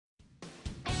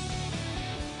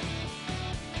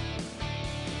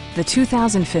the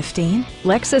 2015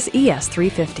 Lexus ES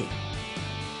 350.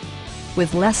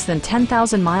 With less than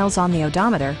 10,000 miles on the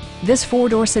odometer, this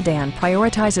four-door sedan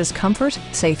prioritizes comfort,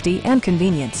 safety, and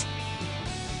convenience.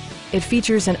 It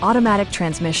features an automatic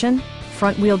transmission,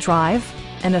 front-wheel drive,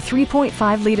 and a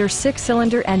 3.5-liter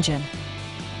six-cylinder engine.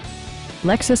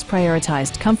 Lexus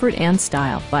prioritized comfort and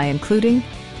style by including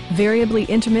variably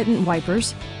intermittent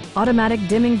wipers, automatic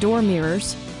dimming door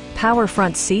mirrors, power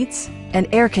front seats, and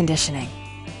air conditioning.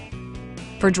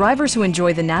 For drivers who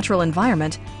enjoy the natural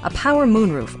environment, a power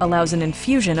moonroof allows an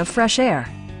infusion of fresh air.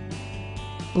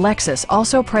 Lexus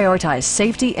also prioritized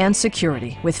safety and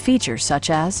security with features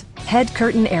such as head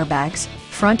curtain airbags,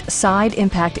 front side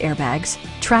impact airbags,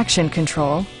 traction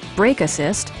control, brake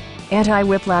assist,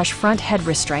 anti-whiplash front head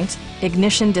restraints,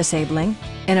 ignition disabling,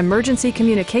 an emergency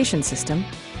communication system,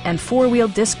 and four-wheel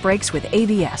disc brakes with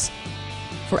ABS.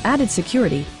 For added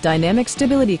security, dynamic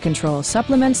stability control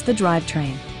supplements the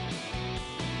drivetrain.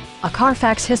 A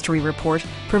Carfax history report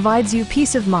provides you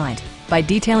peace of mind by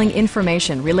detailing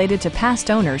information related to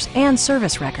past owners and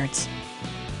service records.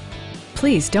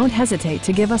 Please don't hesitate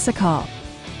to give us a call.